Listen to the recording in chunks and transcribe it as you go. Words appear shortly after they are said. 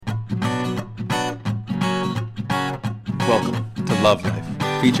Love Life,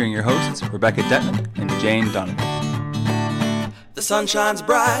 featuring your hosts Rebecca Detman and Jane Donovan. The sun shines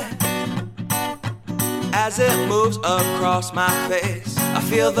bright as it moves across my face. I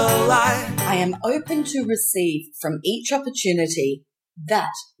feel the light. I am open to receive from each opportunity that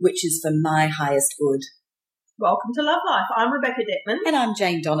which is for my highest good. Welcome to Love Life. I'm Rebecca Detman. And I'm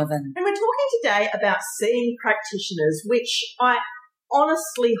Jane Donovan. And we're talking today about seeing practitioners, which I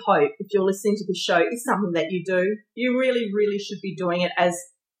honestly hope, if you're listening to the show, is something that you do. You really, really should be doing it as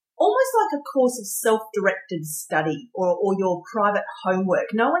almost like a course of self-directed study or your private homework.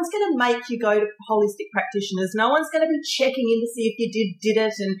 No one's going to make you go to holistic practitioners. No one's going to be checking in to see if you did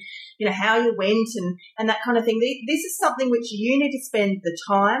it and, you know, how you went and that kind of thing. This is something which you need to spend the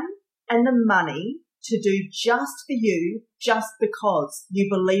time and the money to do just for you, just because you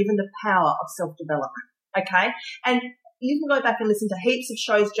believe in the power of self-development, okay? And you can go back and listen to heaps of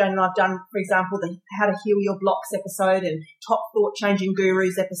shows Jane and I've done, for example, the How to Heal Your Blocks episode and Top Thought Changing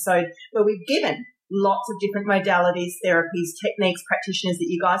Gurus episode, where we've given lots of different modalities, therapies, techniques, practitioners that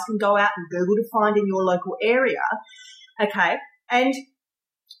you guys can go out and Google to find in your local area, okay? And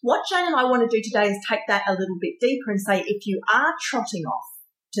what Jane and I want to do today is take that a little bit deeper and say, if you are trotting off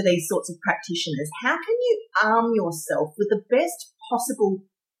to these sorts of practitioners, how can you arm yourself with the best possible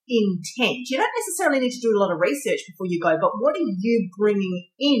intent? You don't necessarily need to do a lot of research before you go, but what are you bringing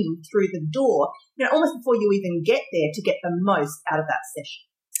in through the door, you know, almost before you even get there to get the most out of that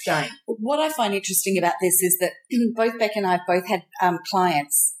session? Jane? What I find interesting about this is that both Beck and I have both had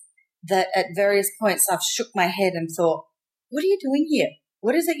clients that at various points I've shook my head and thought, what are you doing here?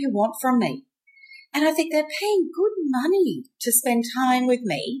 What is it you want from me? And I think they're paying good money to spend time with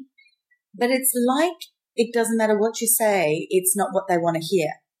me, but it's like it doesn't matter what you say, it's not what they want to hear.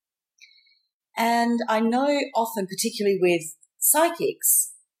 And I know often, particularly with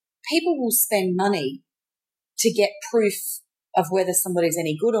psychics, people will spend money to get proof of whether somebody's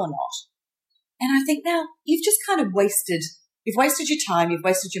any good or not. And I think now you've just kind of wasted your time, you've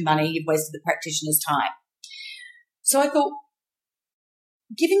wasted your money, you've wasted the practitioner's time. So I thought,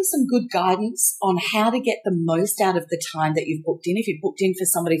 giving some good guidance on how to get the most out of the time that you've booked in. If you've booked in for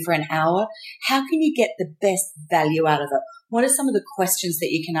somebody for an hour, how can you get the best value out of it? What are some of the questions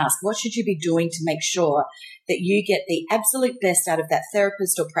that you can ask? What should you be doing to make sure that you get the absolute best out of that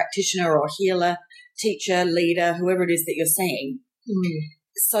therapist or practitioner or healer, teacher, leader, whoever it is that you're seeing,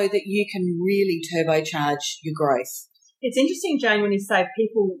 so that you can really turbocharge your growth? It's interesting, Jane, when you say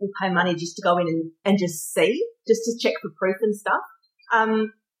people will pay money just to go in and just see, just to check for proof and stuff. I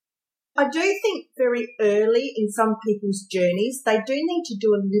do think very early in some people's journeys, they do need to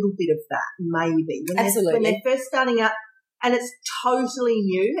do a little bit of that, maybe. When they're first starting out and it's totally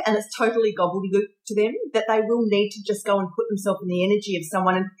new and it's totally gobbledygook to them, that they will need to just go and put themselves in the energy of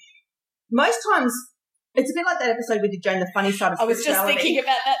someone. And most times, it's a bit like that episode we did, Jane, The Funny Side of Spirituality. I was just thinking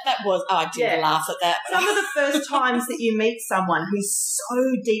about that. I did laugh at that. Some of the first times that you meet someone who's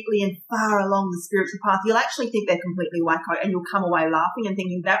so deeply and far along the spiritual path, you'll actually think they're completely wacko and you'll come away laughing and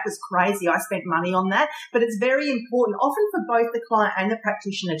thinking, that was crazy, I spent money on that. But it's very important, often for both the client and the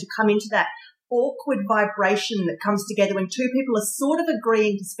practitioner, to come into that awkward vibration that comes together when two people are sort of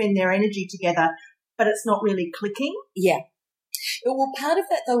agreeing to spend their energy together, but it's not really clicking. Yeah. Well, part of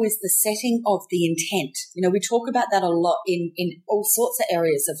that, though, is the setting of the intent. You know, we talk about that a lot in all sorts of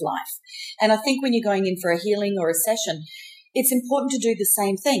areas of life. And I think when you're going in for a healing or a session, it's important to do the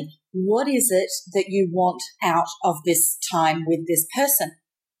same thing. What is it that you want out of this time with this person?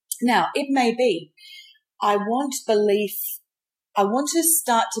 Now, it may be, I want to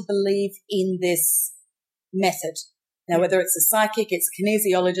start to believe in this method. Now, whether it's a psychic, it's a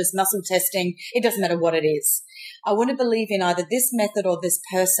kinesiologist, muscle testing, it doesn't matter what it is. I want to believe in either this method or this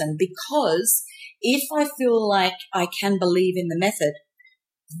person, because if I feel like I can believe in the method,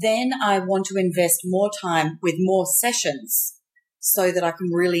 then I want to invest more time with more sessions so that I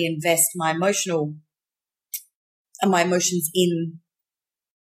can really invest my emotions in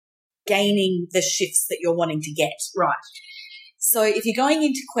gaining the shifts that you're wanting to get. Right. So if you're going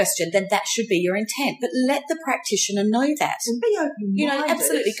into question, then that should be your intent. But let the practitioner know that. And be open-minded. You know,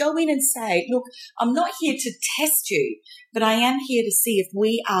 absolutely. Go in and say, look, I'm not here to test you, but I am here to see if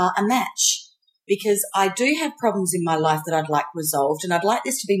we are a match, because I do have problems in my life that I'd like resolved, and I'd like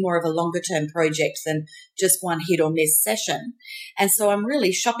this to be more of a longer-term project than just one hit or miss session. And so I'm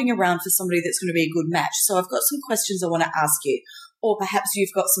really shopping around for somebody that's going to be a good match. So I've got some questions I want to ask you. Or perhaps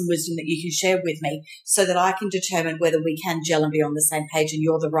you've got some wisdom that you can share with me so that I can determine whether we can gel and be on the same page and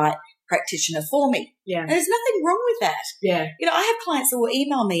you're the right practitioner for me. Yeah. And there's nothing wrong with that. Yeah. You know, I have clients that will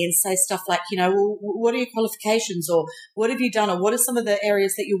email me and say stuff like, you know, well, what are your qualifications, or what have you done, or what are some of the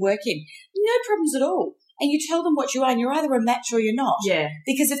areas that you work in? No problems at all. and you tell them what you are, and you're either a match or you're not. Yeah.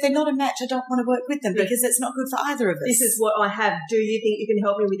 Because if they're not a match, I don't want to work with them because it's not good for either of us. This is what I have. Do you think you can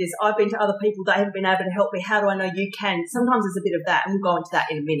help me with this? I've been to other people. They haven't been able to help me. How do I know you can? Sometimes there's a bit of that, and we'll go into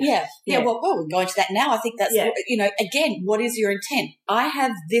that in a minute. Yeah. Well, we're going to that now. I think that's, again, what is your intent? I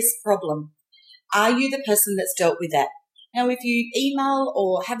have this problem. Are you the person that's dealt with that? Now, if you email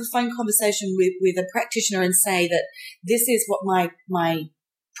or have a phone conversation with a practitioner and say that this is what my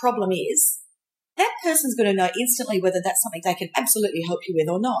problem is, that person's going to know instantly whether that's something they can absolutely help you with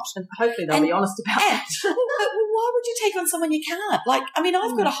or not. And hopefully they'll be honest about that. But why would you take on someone you can't?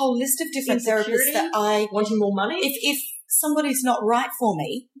 I've got a whole list of different therapists that I... Wanting more money? If somebody's not right for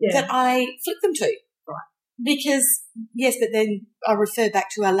me, that I flip them to. Right. Because, yes, but then I refer back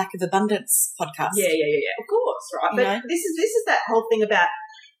to our lack of abundance podcast. Yeah. Of course, right. But this is that whole thing about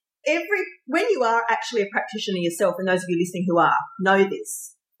when you are actually a practitioner yourself, and those of you listening who are, know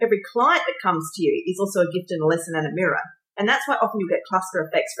this. Every client that comes to you is also a gift and a lesson and a mirror. And that's why often you get cluster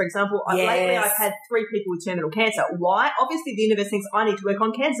effects. For example, lately I've had 3 people with terminal cancer. Why? Obviously the universe thinks I need to work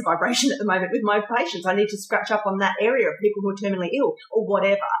on cancer vibration at the moment with my patients. I need to scratch up on that area of people who are terminally ill or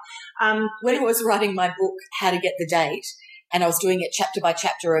whatever. When I was writing my book, How to Get the Date, and I was doing it chapter by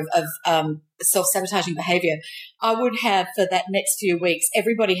chapter of self-sabotaging behaviour, I would have for that next few weeks,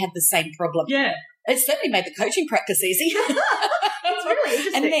 everybody had the same problem. Yeah. It certainly made the coaching practice easy. It's really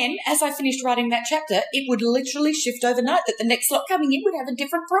interesting. And then, as I finished writing that chapter, it would literally shift overnight that the next lot coming in would have a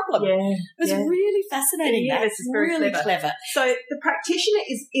different problem. Yeah. It was really fascinating. Yeah, this is very really clever. So the practitioner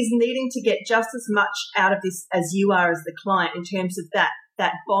is needing to get just as much out of this as you are as the client in terms of that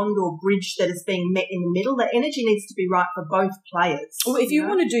bond or bridge that is being met in the middle. The energy needs to be right for both players. Well, if you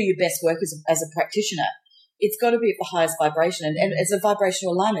want to do your best work as a practitioner, it's got to be at the highest vibration, and it's a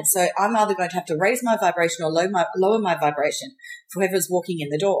vibrational alignment. So I'm either going to have to raise my vibration or lower my vibration for whoever's walking in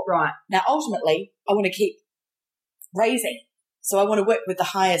the door. Right. Now, ultimately, I want to keep raising. So I want to work with the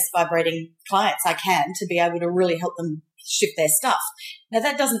highest vibrating clients I can to be able to really help them shift their stuff. Now,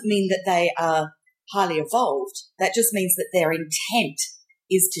 that doesn't mean that they are highly evolved. That just means that their intent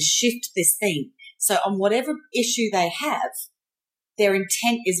is to shift this thing. So on whatever issue they have, their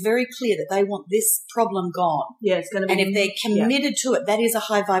intent is very clear that they want this problem gone. Yeah, it's going to be. And if they're committed to it, that is a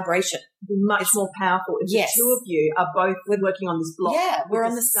high vibration. Much more powerful if the two of you are both working on this block. Yeah, we're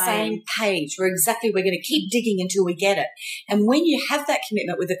on the same page. We're going to keep digging until we get it. And when you have that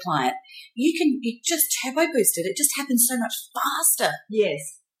commitment with a client, you just turbo boost it. It just happens so much faster. Yes.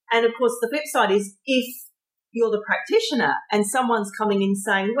 And of course, the flip side is if you're the practitioner and someone's coming in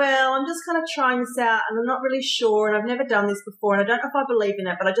saying, well, I'm just kind of trying this out and I'm not really sure and I've never done this before and I don't know if I believe in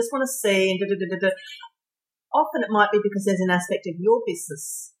it, but I just want to see and da-da-da-da-da. Often it might be because there's an aspect of your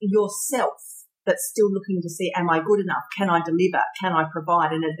business, yourself, that's still looking to see, am I good enough? Can I deliver? Can I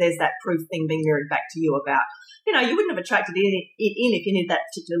provide? And there's that proof thing being mirrored back to you about, you wouldn't have attracted it in if you needed that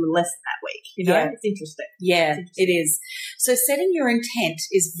particular lesson that week. It's interesting. Yeah, it is. So setting your intent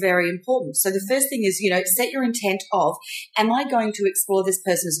is very important. So the first thing is, set your intent of, am I going to explore this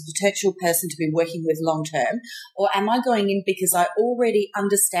person as a potential person to be working with long term, or am I going in because I already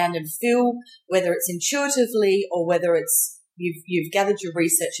understand and feel, whether it's intuitively or whether it's you've gathered your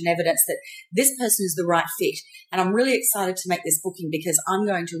research and evidence that this person is the right fit, and I'm really excited to make this booking because I'm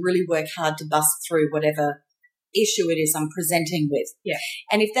going to really work hard to bust through whatever issue it is I'm presenting with. Yeah.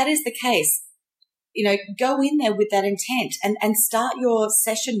 And if that is the case, go in there with that intent and start your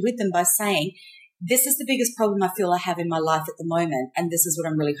session with them by saying, this is the biggest problem I feel I have in my life at the moment, and this is what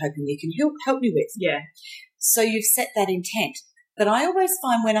I'm really hoping you can help me with. Yeah. So you've set that intent. But I always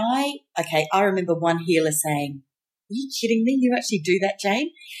find I remember one healer saying, are you kidding me? You actually do that,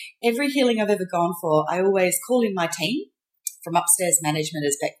 Jane? Every healing I've ever gone for, I always call in my team from upstairs management,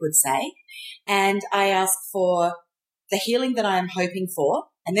 as Beck would say, and I ask for the healing that I am hoping for,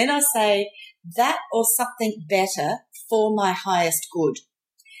 and then I say that or something better for my highest good.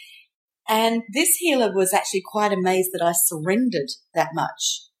 And this healer was actually quite amazed that I surrendered that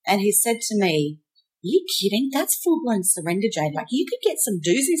much. And he said to me, are you kidding? That's full-blown surrender, Jane. You could get some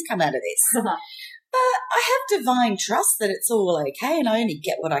doozies come out of this. But I have divine trust that it's all okay and I only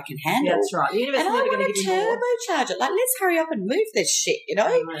get what I can handle. Yeah, that's right. The universe and is I never want going to to give you more. turbocharge it. Let's hurry up and move this shit,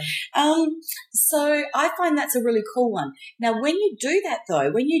 So I find that's a really cool one. Now, when you do that,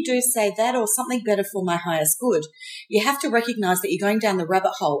 though, when you do say that or something better for my highest good, you have to recognize that you're going down the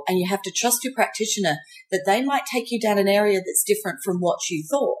rabbit hole and you have to trust your practitioner that they might take you down an area that's different from what you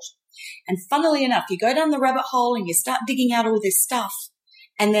thought. And funnily enough, you go down the rabbit hole and you start digging out all this stuff.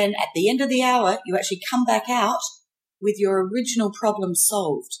 And then at the end of the hour, you actually come back out with your original problem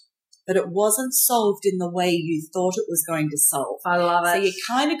solved. But it wasn't solved in the way you thought it was going to solve. I love it. So you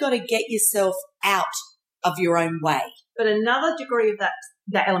kind of got to get yourself out of your own way. But another degree of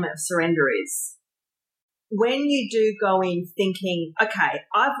that element of surrender is when you do go in thinking, okay,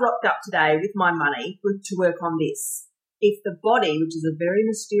 I've rocked up today with my money to work on this. If the body, which is a very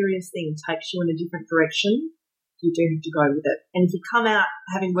mysterious thing, takes you in a different direction, you do have to go with it. And if you come out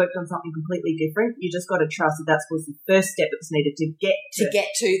having worked on something completely different, you just got to trust that was the first step that was needed to get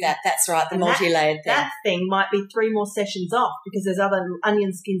to that. That's right, the multi-layered thing. That thing might be 3 more sessions off because there's other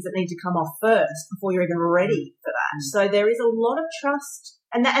onion skins that need to come off first before you're even ready for that. So there is a lot of trust.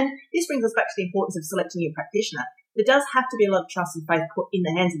 And this brings us back to the importance of selecting your practitioner. There does have to be a lot of trust and faith put in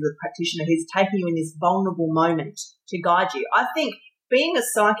the hands of the practitioner who's taking you in this vulnerable moment to guide you. I think being a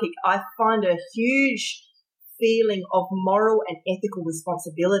psychic, I find a huge feeling of moral and ethical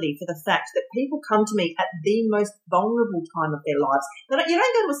responsibility for the fact that people come to me at the most vulnerable time of their lives. You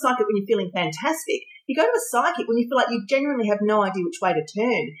don't go to a psychic when you're feeling fantastic. You go to a psychic when you feel like you genuinely have no idea which way to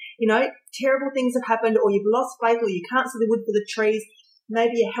turn. You know, terrible things have happened, or you've lost faith, or you can't see the wood for the trees.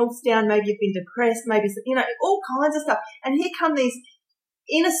 Maybe your health's down, maybe you've been depressed, maybe, all kinds of stuff. And here come these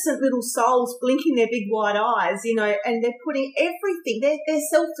innocent little souls blinking their big white eyes, and they're putting everything, their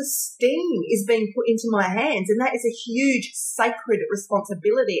self-esteem is being put into my hands, and that is a huge sacred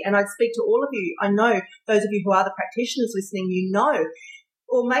responsibility. And I'd speak to all of you. I know those of you who are the practitioners listening,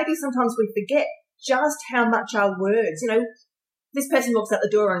 or maybe sometimes we forget just how much our words, this person walks out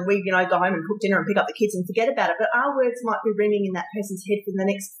the door and we, go home and cook dinner and pick up the kids and forget about it. But our words might be ringing in that person's head for the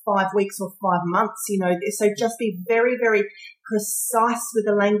next 5 weeks or 5 months, So just be very, very precise with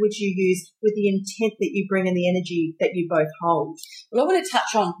the language you use, with the intent that you bring and the energy that you both hold. Well, I want to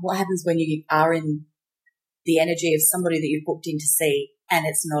touch on what happens when you are in the energy of somebody that you've booked in to see and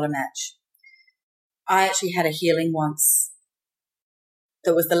it's not a match. I actually had a healing once.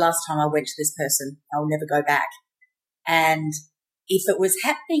 That was the last time I went to this person. I'll never go back. And if it was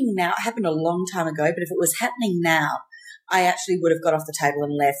happening now, it happened a long time ago, but if it was happening now, I actually would have got off the table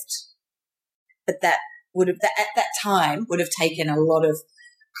and left. But that at that time would have taken a lot of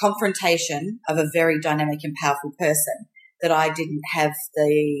confrontation of a very dynamic and powerful person that I didn't have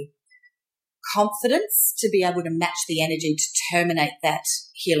the confidence to be able to match the energy to terminate that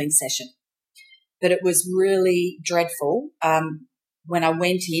healing session. But it was really dreadful. When I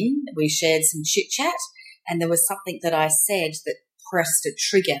went in, we shared some chit chat, and there was something that I said that pressed a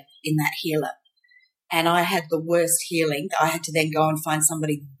trigger in that healer. And I had the worst healing. I had to then go and find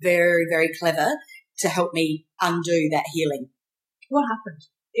somebody very, very clever to help me undo that healing. What happened?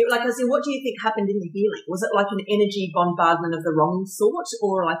 What do you think happened in the healing? Was it like an energy bombardment of the wrong sort,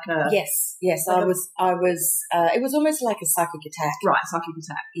 or like a... Yes. Like it was almost like a psychic attack. Right, psychic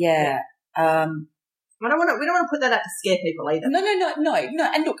attack. Yeah. We don't want to put that out to scare people either. No.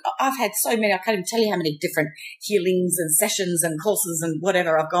 And look, I've had so many, I can't even tell you how many different healings and sessions and courses and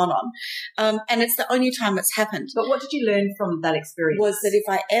whatever I've gone on. And it's the only time it's happened. But what did you learn from that experience? Was that if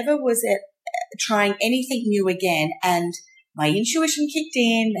I ever was trying anything new again and my intuition kicked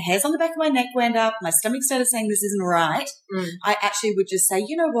in, the hairs on the back of my neck went up, my stomach started saying this isn't right, I actually would just say,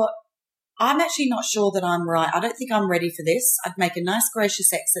 you know what? I'm actually not sure that I'm right. I don't think I'm ready for this. I'd make a nice,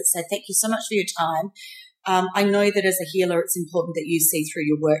 gracious exit, say thank you so much for your time. I know that as a healer, it's important that you see through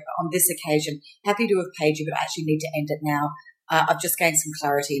your work. On this occasion, happy to have paid you, but I actually need to end it now. I've just gained some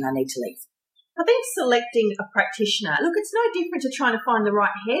clarity and I need to leave. I think selecting a practitioner, look, it's no different to trying to find the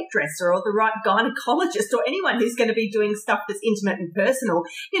right hairdresser or the right gynecologist or anyone who's going to be doing stuff that's intimate and personal.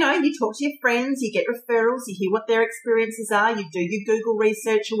 You talk to your friends, you get referrals, you hear what their experiences are, you do your Google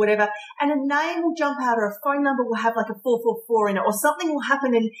research or whatever, and a name will jump out or a phone number will have like a 444 in it, or something will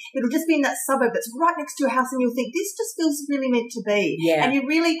happen and it'll just be in that suburb that's right next to your house, and you'll think, this just feels really meant to be. Yeah. And you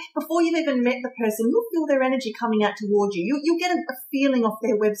really, before you've even met the person, you'll feel their energy coming out towards you. You'll get a feeling off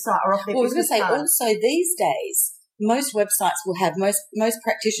their website or off their business card. Also, these days, most websites will have, most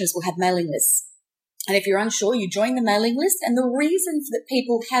practitioners will have mailing lists. And if you're unsure, you join the mailing list. And the reasons that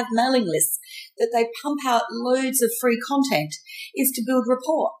people have mailing lists, that they pump out loads of free content, is to build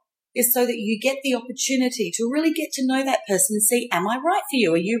rapport, is so that you get the opportunity to really get to know that person and see, am I right for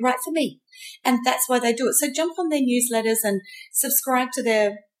you? Are you right for me? And that's why they do it. So jump on their newsletters and subscribe to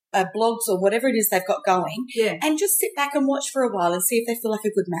their blogs or whatever it is they've got going, and just sit back and watch for a while and see if they feel like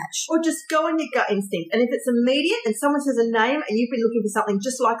a good match. Or just go on your gut instinct. And if it's immediate and someone says a name and you've been looking for something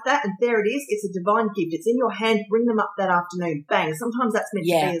just like that and there it is, it's a divine gift. It's in your hand. Bring them up that afternoon. Bang. Sometimes that's meant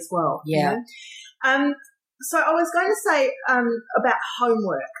to be as well. Yeah. So I was going to say about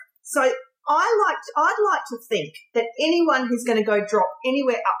homework. So I'd like to think that anyone who's going to go drop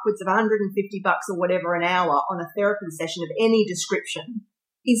anywhere upwards of $150 or whatever an hour on a therapy session of any description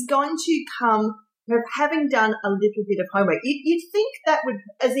is going to come having done a little bit of homework. You'd think that would,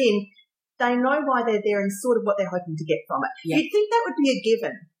 as in, they know why they're there and sort of what they're hoping to get from it. Yeah. You'd think that would be a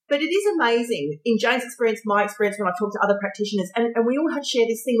given. But it is amazing, in Jane's experience, my experience, when I talk to other practitioners, and we all share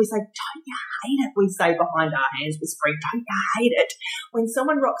this thing, we say, don't you hate it? We say behind our hands, whispering, don't you hate it? When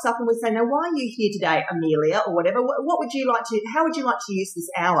someone rocks up and we say, now, why are you here today, Amelia, or whatever? What would you like to, how would you like to use this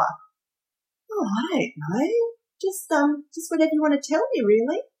hour? Oh, I don't know. Just whatever you want to tell me,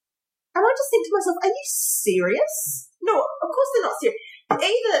 really. And I just think to myself, are you serious? No, of course they're not serious.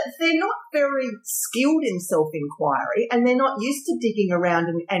 Either they're not very skilled in self-inquiry and they're not used to digging around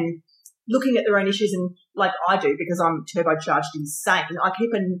and looking at their own issues, and like I do, because I'm turbocharged insane, I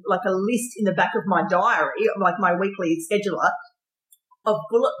keep a list in the back of my diary, like my weekly scheduler, of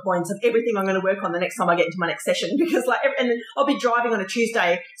bullet points of everything I'm going to work on the next time I get into my next session, because and then I'll be driving on a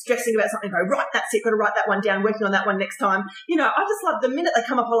Tuesday stressing about something, go, right, that's it, got to write that one down, working on that one next time. You know, I just love the minute they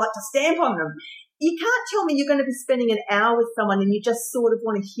come up, I like to stamp on them. You can't tell me you're going to be spending an hour with someone and you just sort of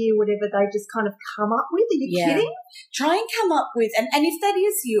want to hear whatever they just kind of come up with. Are you kidding? Try and come up with, and if that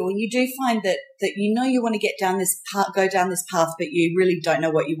is you, and you do find that you know you want to get down this path, go down this path, but you really don't know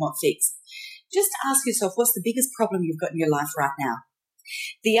what you want fixed, just ask yourself, what's the biggest problem you've got in your life right now?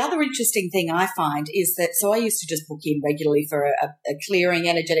 The other interesting thing I find is that, so I used to just book in regularly for a clearing,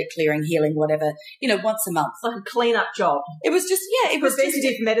 energetic clearing, healing, whatever, once a month. Like a clean-up job. It was just, it was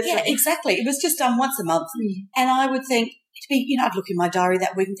preventative medicine. Yeah, exactly. It was just done once a month. And I would think, I'd look in my diary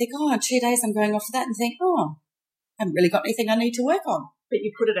that week and think, in 2 days I'm going off for that, and think, I haven't really got anything I need to work on. But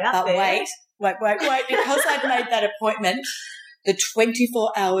you put it out but there. Wait, because I'd made that appointment, the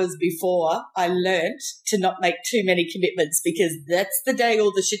 24 hours before, I learnt to not make too many commitments, because that's the day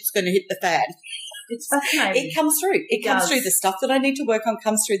all the shit's going to hit the fan. It's fascinating. It comes through. It comes through. The stuff that I need to work on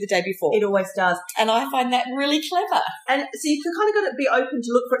comes through the day before. It always does. And I find that really clever. And so you kind of got to be open to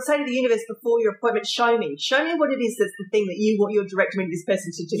look for it. Say to the universe before your appointment, show me what it is that's the thing that you want your directing this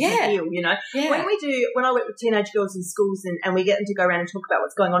person to heal, Yeah. When I work with teenage girls in schools and we get them to go around and talk about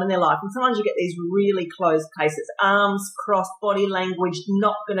what's going on in their life, and sometimes you get these really closed cases, arms crossed, body language,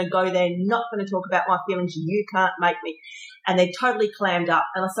 not going to go there, not going to talk about my feelings, you can't make me. And they're totally clammed up.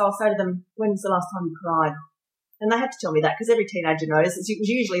 And so I'll say to them, when's the last time you cried? And they have to tell me that, because every teenager knows. It was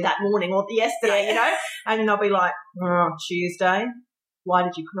usually that morning or yesterday, And then I'll be like, Tuesday. Why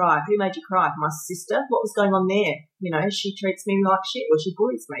did you cry? Who made you cry? My sister. What was going on there? She treats me like shit, or she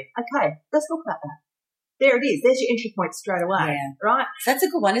bullies me. Okay, let's talk about that. There it is. There's your entry point straight away, right? That's a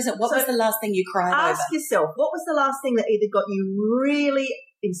good one, isn't it? What was the last thing you cried over? Ask yourself, what was the last thing that either got you really,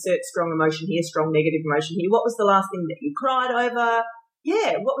 insert strong emotion here, strong negative emotion here, what was the last thing that you cried over?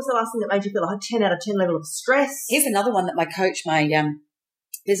 Yeah, what was the last thing that made you feel a 10 out of 10 level of stress? Here's another one that my coach, my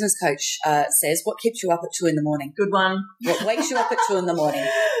business coach, says. What keeps you up at 2 a.m? Good one. What wakes you up at 2 a.m?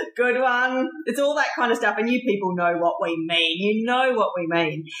 Good one. It's all that kind of stuff, and you people know what we mean. You know what we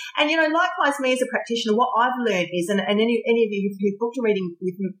mean. And, likewise, me as a practitioner, what I've learned is, and any of you who've booked a reading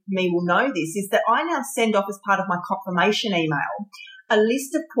with me will know this, is that I now send off as part of my confirmation email a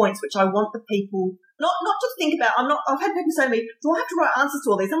list of points which I want the people not just think about. I've had people say to me, do I have to write answers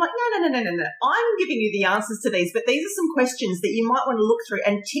to all these? I'm like, no. I'm giving you the answers to these, but these are some questions that you might want to look through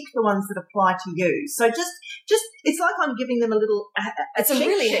and tick the ones that apply to you. So just it's like I'm giving them a little it's a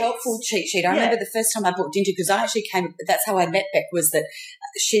really helpful cheat sheet. I remember the first time I booked into, because I actually that's how I met Beck, was that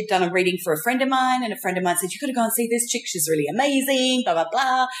she'd done a reading for a friend of mine, and a friend of mine said, you've got to go and see this chick, she's really amazing, blah, blah,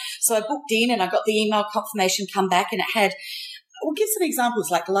 blah. So I booked in and I got the email confirmation come back, and it had, we'll give some examples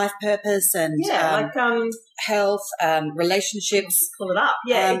like life purpose and health, relationships. Pull it up.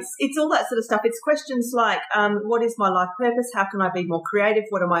 Yeah, it's all that sort of stuff. It's questions like, what is my life purpose? How can I be more creative?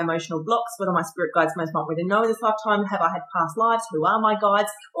 What are my emotional blocks? What are my spirit guides most want me to know in this lifetime? Have I had past lives? Who are my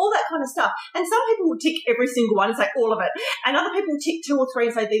guides? All that kind of stuff. And some people will tick every single one and say all of it. And other people tick 2 or 3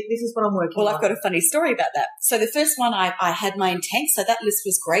 and say, this is what I'm working on. Well, I've got a funny story about that. So the first one, I had my intent. So that list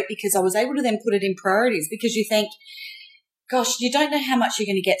was great, because I was able to then put it in priorities, because you think, gosh, you don't know how much you're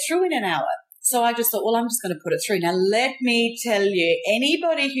going to get through in an hour. So I just thought, well, I'm just going to put it through. Now, let me tell you,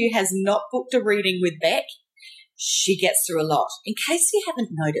 anybody who has not booked a reading with Beck, she gets through a lot. In case you haven't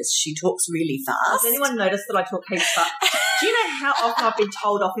noticed, she talks really fast. Has anyone noticed that I talk heaps fast? Do you know how often I've been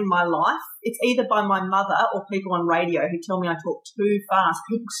told off in my life? It's either by my mother or people on radio who tell me I talk too fast.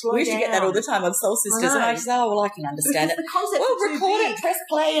 People slow down. We used to get that all the time on Soul Sisters, and I just say, oh, well, I can understand it. The concept record it, press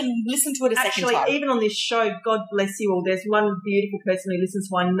play, and listen to it a second time. Actually, even on this show, God bless you all, there's one beautiful person who listens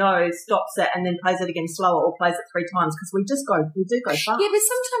to I know, stops it, and then plays it again slower, or plays it 3 times, because we do go fast. Yeah, but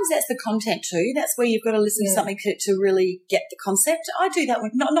sometimes that's the content too. That's where you've got to listen to something to really get the concept. I do that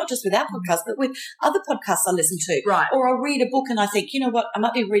with not just with our podcast, but with other podcasts I listen to. Right. Or I'll read a book and I think, you know what, I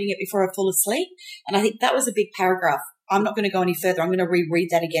might be reading it before I fall asleep. And I think that was a big paragraph. I'm not going to go any further. I'm going to reread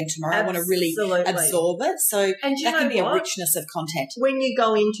that again tomorrow. I want to really absorb it. So that can be a richness of content. When you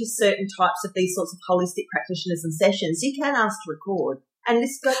go into certain types of these sorts of holistic practitioners and sessions, you can ask to record. And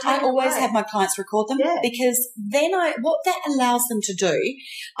this I always have my clients record them because then what that allows them to do,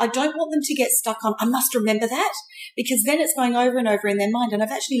 I don't want them to get stuck on, I must remember that, because then it's going over and over in their mind and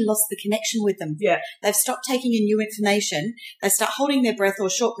I've actually lost the connection with them. Yeah. They've stopped taking in new information. They start holding their breath or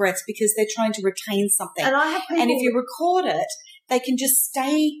short breaths because they're trying to retain something. And I have people, and if you record it, they can just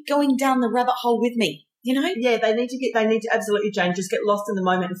stay going down the rabbit hole with me. You know? Yeah, they need to absolutely, Jane, just get lost in the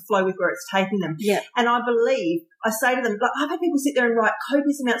moment and flow with where it's taking them. Yeah. And I say to them, like, I've had people sit there and write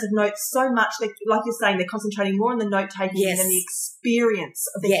copious amounts of notes so much, like you're saying, they're concentrating more on the note taking than the experience,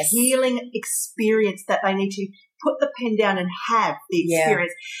 the healing experience that they need to put the pen down and have the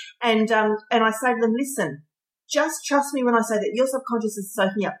experience. And I say to them, listen, just trust me when I say that your subconscious is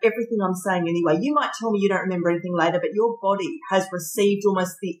soaking up everything I'm saying anyway. You might tell me you don't remember anything later, but your body has received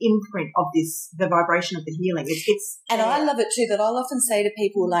almost the imprint of the vibration of the healing. And I love it too, that I'll often say to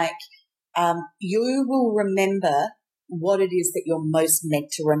people like, you will remember what it is that you're most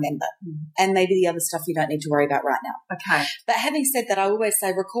meant to remember. And maybe the other stuff you don't need to worry about right now. Okay. But having said that, I always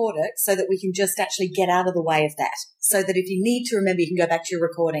say record it so that we can just actually get out of the way of that. So that if you need to remember, you can go back to your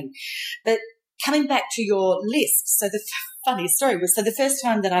recording. But coming back to your list, so the funny story was, so the first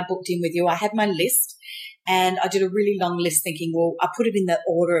time that I booked in with you, I had my list and I did a really long list thinking, well, I put it in the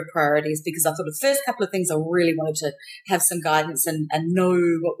order of priorities because I thought the first couple of things I really wanted to have some guidance and know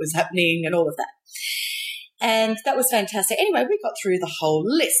what was happening and all of that. And that was fantastic. Anyway, we got through the whole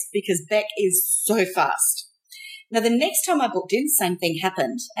list because Beck is so fast. Now, the next time I booked in, same thing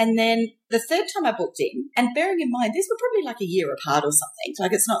happened. And then the third time I booked in, and bearing in mind, these were probably like a year apart or something.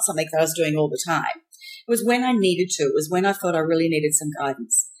 Like it's not something that I was doing all the time. It was when I needed to. It was when I thought I really needed some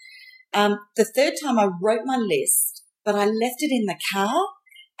guidance. The third time I wrote my list, but I left it in the car.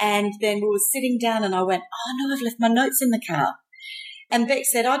 And then we were sitting down and I went, oh, no, I've left my notes in the car. And Beck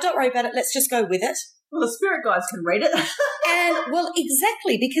said, oh, don't worry about it. Let's just go with it. Well, the spirit guides can read it. And, well,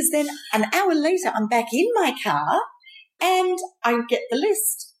 exactly, because then an hour later I'm back in my car and I get the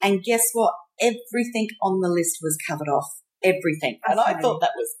list. And guess what? Everything on the list was covered off. Everything. And I thought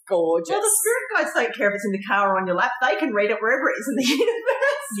that was gorgeous. Well, the spirit guides don't care if it's in the car or on your lap. They can read it wherever it is in the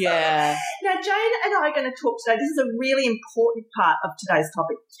universe. Yeah. Now, Jane and I are going to talk today. This is a really important part of today's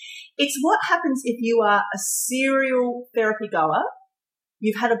topic. It's what happens if you are a serial therapy goer.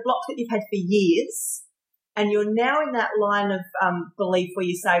 You've had a block that you've had for years, and you're now in that line of belief where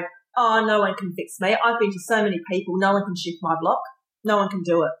you say, oh, no one can fix me. I've been to so many people. No one can shift my block. No one can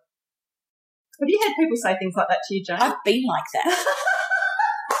do it. Have you had people say things like that to you, Jane? I've been like that.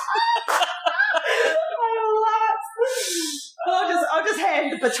 I'll just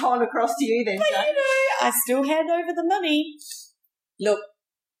hand the baton across to you then, Jane. But, you know, I still hand over the money. Look,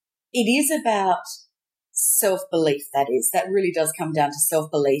 it is about self-belief, that is. That really does come down to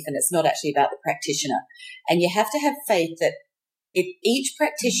self-belief, and it's not actually about the practitioner. And you have to have faith that if each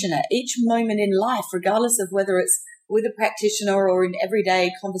practitioner, each moment in life, regardless of whether it's with a practitioner or in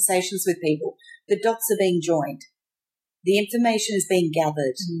everyday conversations with people, the dots are being joined. The information is being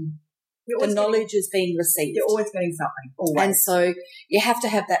gathered. The knowledge is being received. You're always getting something. Always. And so you have to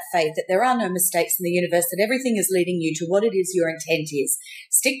have that faith that there are no mistakes in the universe, that everything is leading you to what it is your intent is.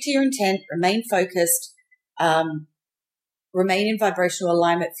 Stick to your intent, remain focused, remain in vibrational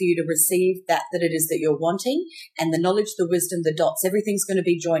alignment for you to receive that it is that you're wanting, and the knowledge, the wisdom, the dots, everything's going to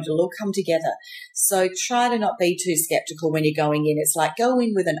be joined. It'll all come together. So try to not be too skeptical when you're going in. It's like go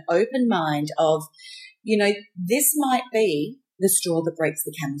in with an open mind of, you know, this might be the straw that breaks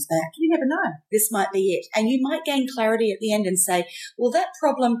the camel's back. You never know. This might be it. And you might gain clarity at the end and say, well, that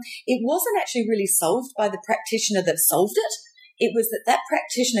problem, it wasn't actually really solved by the practitioner that solved it. It was that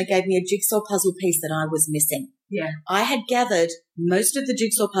practitioner gave me a jigsaw puzzle piece that I was missing. Yeah. I had gathered most of the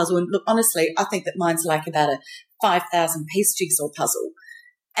jigsaw puzzle. And look, honestly, I think that mine's like about a 5,000 piece jigsaw puzzle.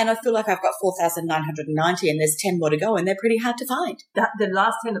 And I feel like I've got 4,990 and there's 10 more to go, and they're pretty hard to find. The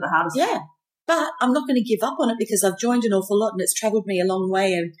last 10 are the hardest. Yeah. But I'm not going to give up on it because I've joined an awful lot and it's travelled me a long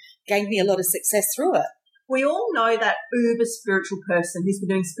way and gained me a lot of success through it. We all know that uber spiritual person who's been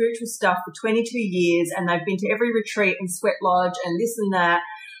doing spiritual stuff for 22 years and they've been to every retreat and sweat lodge and this and that,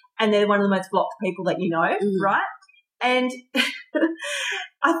 and they're one of the most blocked people that you know, right? And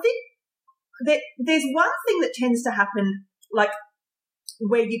I think that there's one thing that tends to happen, like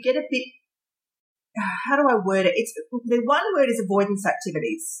where you get a bit, how do I word it? The one word is avoidance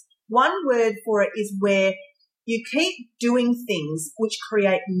activities. One word for it is where you keep doing things which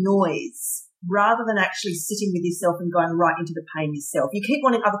create noise rather than actually sitting with yourself and going right into the pain yourself. You keep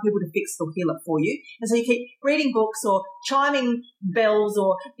wanting other people to fix or heal it for you. And so you keep reading books or chiming bells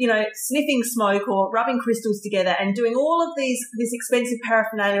or, sniffing smoke or rubbing crystals together and doing all of this expensive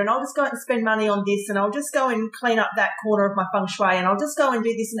paraphernalia, and I'll just go out and spend money on this, and I'll just go and clean up that corner of my feng shui, and I'll just go and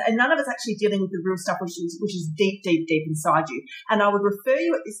do this. And none of it's actually dealing with the real stuff, which is deep, deep, deep inside you. And I would refer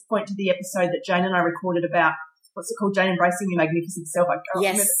you at this point to the episode that Jane and I recorded about, what's it called? Jane Embracing Your Magnificent Self. I can't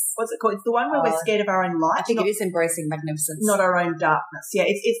remember. What's it called? It's the one where we're scared of our own light. I think it is Embracing Magnificence. Not our own darkness. Yeah,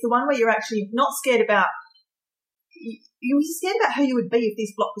 it's the one where you're actually not scared about, you're scared about who you would be if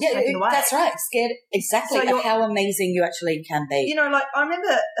this block was taken away. That's right. Scared exactly of how amazing you actually can be. I remember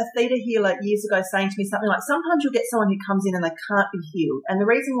a theta healer years ago saying to me something like, sometimes you'll get someone who comes in and they can't be healed. And the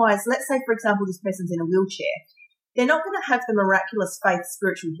reason why is, let's say, for example, this person's in a wheelchair. They're not going to have the miraculous faith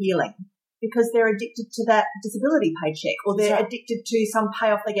spiritual healing because they're addicted to that disability paycheck, or they're addicted to some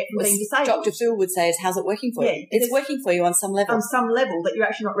payoff they get from being disabled. Dr. Phil would say is, how's it working for you? It's working for you on some level. On some level that you're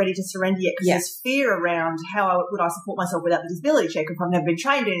actually not ready to surrender yet, because there's fear around would I support myself without the disability check if I've never been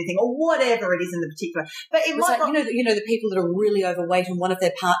trained in anything, or whatever it is in the particular. But it might not, the people that are really overweight, and one of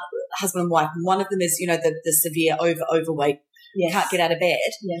their husband and wife, and one of them is, the severe overweight. Yes. Can't get out of bed.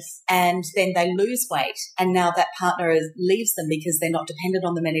 Yes. And then they lose weight, and now that partner leaves them because they're not dependent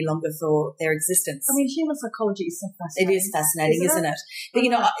on them any longer for their existence. I mean, human psychology is so fascinating. It is fascinating, isn't it? But,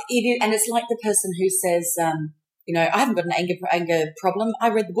 it is, and it's like the person who says, I haven't got an anger problem. I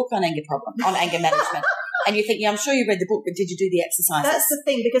read the book on anger management. And you think, I'm sure you read the book, but did you do the exercises? That's the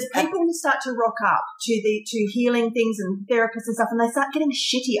thing, because people start to rock up to healing things and therapists and stuff, and they start getting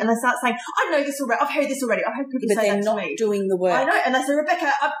shitty, and they start saying, I know this already, I've heard this already, I've heard people say that to me. But they're not doing the work. I know, and they say, Rebecca,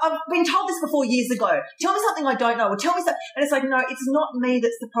 I've been told this before years ago. Tell me something I don't know, or tell me something. And it's like, no, it's not me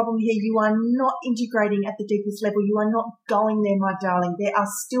that's the problem here. You are not integrating at the deepest level. You are not going there, my darling. There are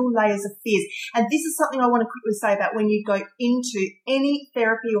still layers of fears. And this is something I want to quickly say about when you go into any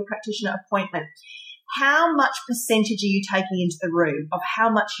therapy or practitioner appointment. How much percentage are you taking into the room of how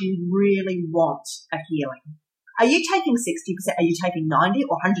much you really want a healing? Are you taking 60%? Are you taking 90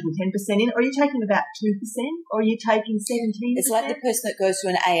 or 110% in? Or are you taking about 2%? Or are you taking 17%? It's like the person that goes to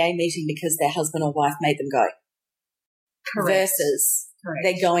an AA meeting because their husband or wife made them go. Correct. Versus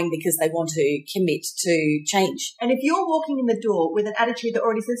they're going because they want to commit to change. And if you're walking in the door with an attitude that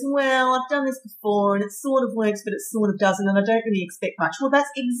already says, well, I've done this before and it sort of works, but it sort of doesn't, and I don't really expect much, well,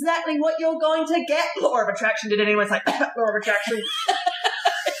 that's exactly what you're going to get. Law of attraction. Did anyone say law of attraction?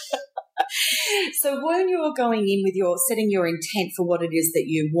 So when you're going in with setting your intent for what it is that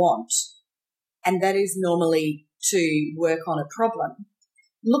you want, and that is normally to work on a problem,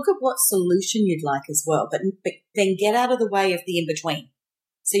 look at what solution you'd like as well, but then get out of the way of the in-between.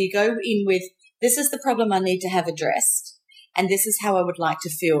 So you go in with, this is the problem I need to have addressed, and this is how I would like to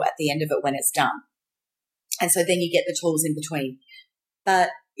feel at the end of it when it's done. And so then you get the tools in between. But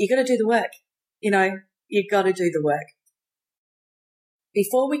you got to do the work. You've got to do the work.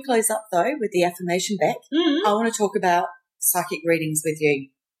 Before we close up, though, with the affirmation, Beck, I want to talk about psychic readings with you.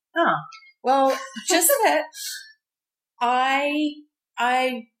 Oh. Well, just that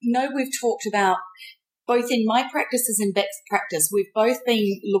I know we've talked about, both in my practices and Beck's practice, we've both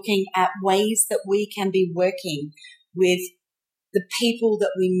been looking at ways that we can be working with the people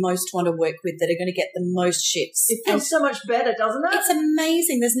that we most want to work with that are going to get the most shifts. It feels so much better, doesn't it? It's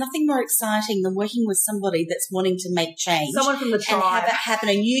amazing. There's nothing more exciting than working with somebody that's wanting to make change. Someone from the tribe. And have it happen.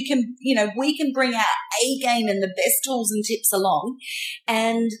 And you can, we can bring our A game and the best tools and tips along.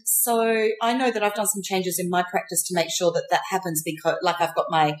 And so I know that I've done some changes in my practice to make sure that happens, because like I've got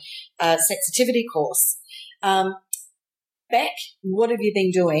my sensitivity course. Beck, what have you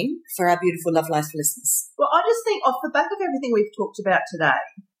been doing for our beautiful Love Life listeners? Well, I just think off the back of everything we've talked about today,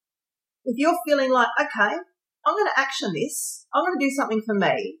 if you're feeling like, okay, I'm going to action this, I'm going to do something for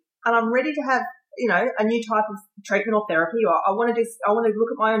me, and I'm ready to have, a new type of treatment or therapy, or I want to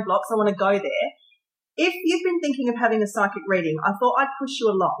look at my own blocks, I want to go there. If you've been thinking of having a psychic reading, I thought I'd push you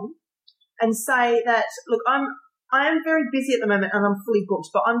along and say that, look, I am very busy at the moment and I'm fully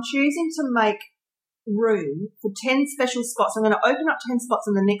booked, but I'm choosing to make room for 10 special spots. I'm going to open up 10 spots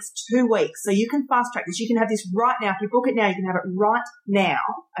in the next 2 weeks, so you can fast track this. You can have this right now. If you book it now, you can have it right now.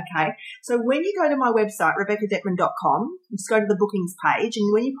 Okay. So when you go to my website, RebeccaDettman.com, just go to the bookings page,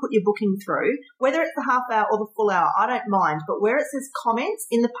 and when you put your booking through, whether it's the half hour or the full hour, I don't mind. But where it says comments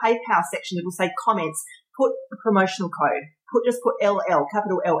in the PayPal section, it will say comments. Put a promotional code. Just put LL,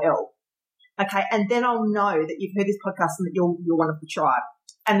 capital LL. Okay. And then I'll know that you've heard this podcast and that you're one of the tribe.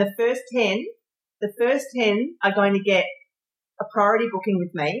 And the first 10 are going to get a priority booking with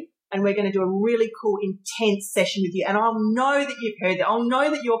me. and we're going to do a really cool, intense session with you. And I'll know that you've heard that. I'll know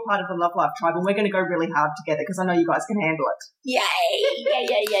that you're part of the Love Life Tribe, and we're going to go really hard together because I know you guys can handle it. Yay.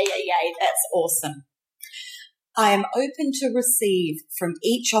 That's awesome. I am open to receive from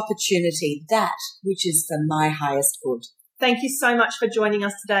each opportunity that which is for my highest good. Thank you so much for joining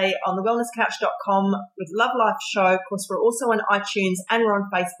us today on thewellnesscouch.com with Love Life Show. Of course, we're also on iTunes and we're on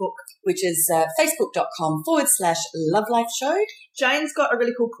Facebook, which is facebook.com/Love Life Show. Jane's got a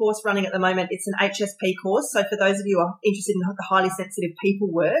really cool course running at the moment. It's an HSP course. So for those of you who are interested in the highly sensitive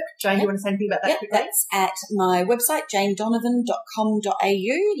people work, Jane, do you want to say anything about that quickly? That's at my website,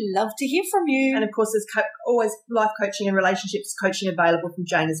 janedonovan.com.au. Love to hear from you. And of course, there's always life coaching and relationships coaching available from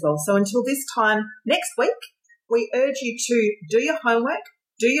Jane as well. So until this time next week, we urge you to do your homework,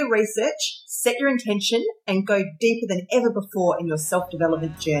 do your research, set your intention, and go deeper than ever before in your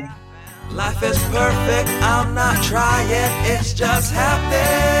self-development journey. Life is perfect, I'm not trying, it's just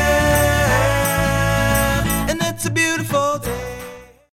happening.